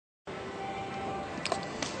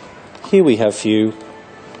Here we have for you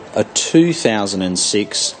a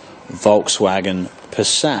 2006 Volkswagen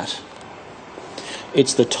Passat.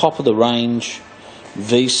 It's the top of the range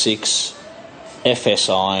V6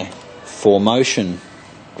 FSI 4Motion.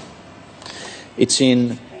 It's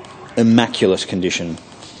in immaculate condition.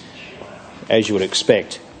 As you would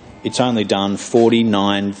expect, it's only done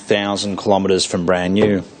 49,000 kilometres from brand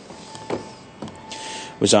new.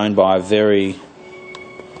 It was owned by a very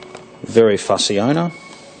fussy owner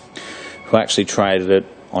who actually traded it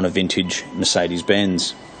on a vintage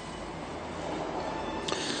Mercedes-Benz.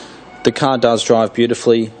 The car does drive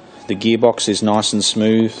beautifully, the gearbox is nice and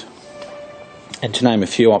smooth, and to name a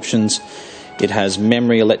few options, it has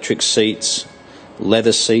memory electric seats,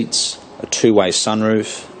 leather seats, a two-way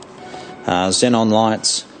sunroof, xenon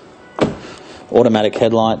lights, automatic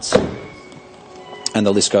headlights, and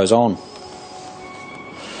the list goes on.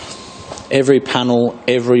 Every panel,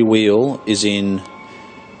 every wheel is in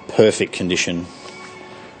perfect condition.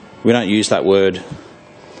 We don't use that word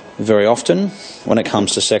very often when it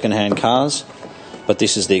comes to second-hand cars, but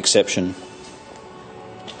this is the exception.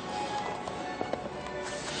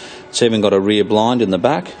 It's even got a rear blind in the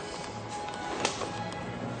back,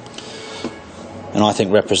 and I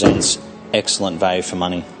think represents excellent value for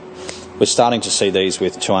money. We're starting to see these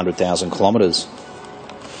with 200,000 kilometres.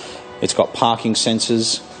 It's got parking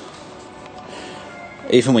sensors.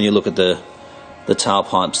 Even when you look at the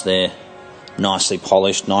tailpipes there, nicely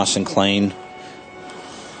polished, nice and clean.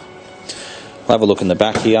 We'll have a look in the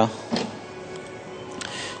back here.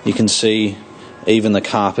 You can see even the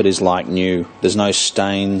carpet is like new. There's no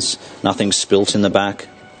stains, nothing spilt in the back.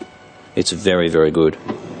 It's very, very good.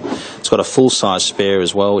 It's got a full-size spare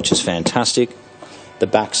as well, which is fantastic. The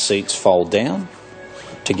back seats fold down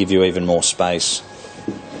to give you even more space.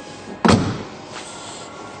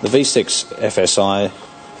 The V6 FSI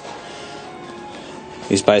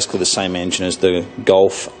is basically the same engine as the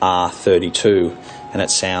Golf R32, and it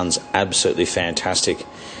sounds absolutely fantastic.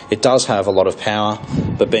 It does have a lot of power,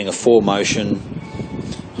 but being a 4Motion,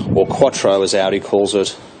 or Quattro as Audi calls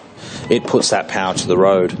it, it puts that power to the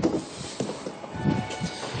road.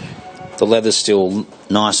 The leather's still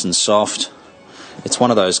nice and soft. It's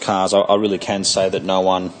one of those cars, I really can say that no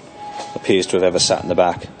one appears to have ever sat in the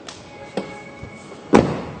back.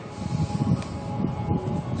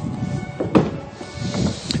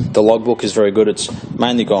 The logbook is very good. It's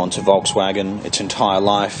mainly gone to Volkswagen its entire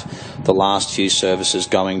life. The last few services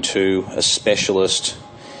going to a specialist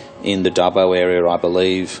in the Dubbo area, I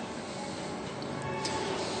believe.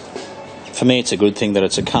 For me, it's a good thing that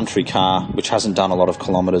it's a country car which hasn't done a lot of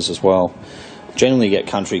kilometres as well. Generally you get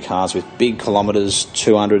country cars with big kilometres,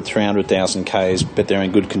 200, 300,000 Ks, but they're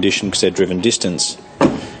in good condition because they're driven distance.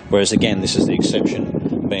 Whereas again, this is the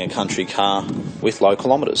exception, being a country car with low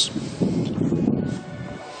kilometres.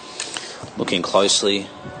 Looking closely,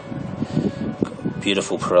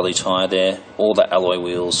 beautiful Pirelli tyre there. All the alloy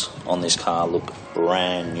wheels on this car look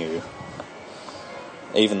brand new.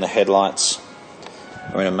 Even the headlights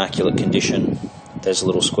are in immaculate condition. There's a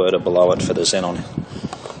little squirter below it for the xenon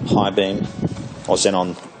high beam, or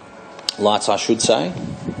xenon lights I should say.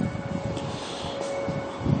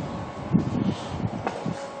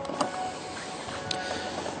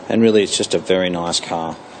 And really it's just a very nice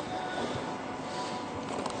car.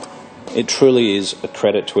 It truly is a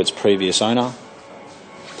credit to its previous owner,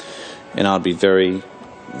 and I'd be very,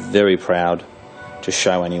 very proud to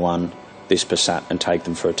show anyone this Passat and take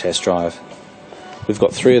them for a test drive. We've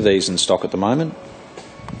got 3 of these in stock at the moment.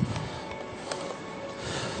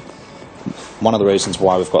 One of the reasons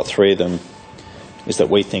why we've got 3 of them is that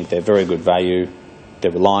we think they're very good value,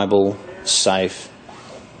 they're reliable, safe,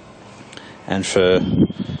 and for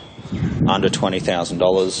under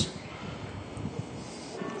 $20,000,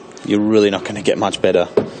 you're really not going to get much better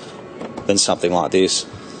than something like this.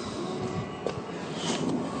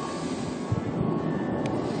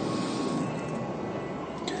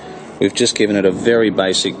 We've just given it a very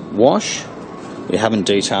basic wash. We haven't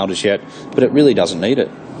detailed it yet, but it really doesn't need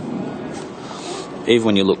it. Even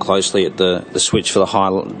when you look closely at the switch for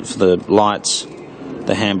the lights,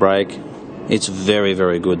 the handbrake, it's very,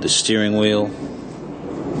 very good. The steering wheel.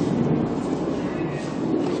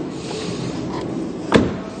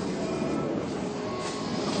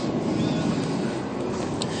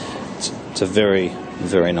 It's a very,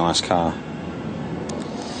 very nice car.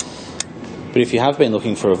 But if you have been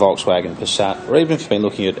looking for a Volkswagen Passat, or even if you've been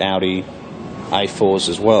looking at Audi A4s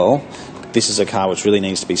as well, this is a car which really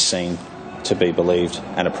needs to be seen to be believed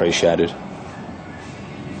and appreciated.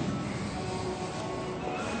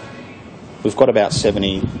 We've got about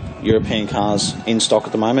 70 European cars in stock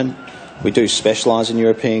at the moment. We do specialise in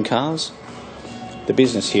European cars. The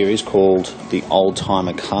business here is called the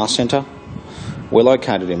Oldtimer Centre. We're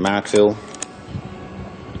located in Marrickville,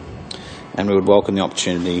 and we would welcome the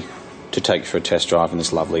opportunity to take you for a test drive in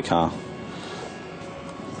this lovely car.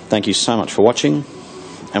 Thank you so much for watching,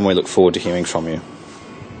 and we look forward to hearing from you.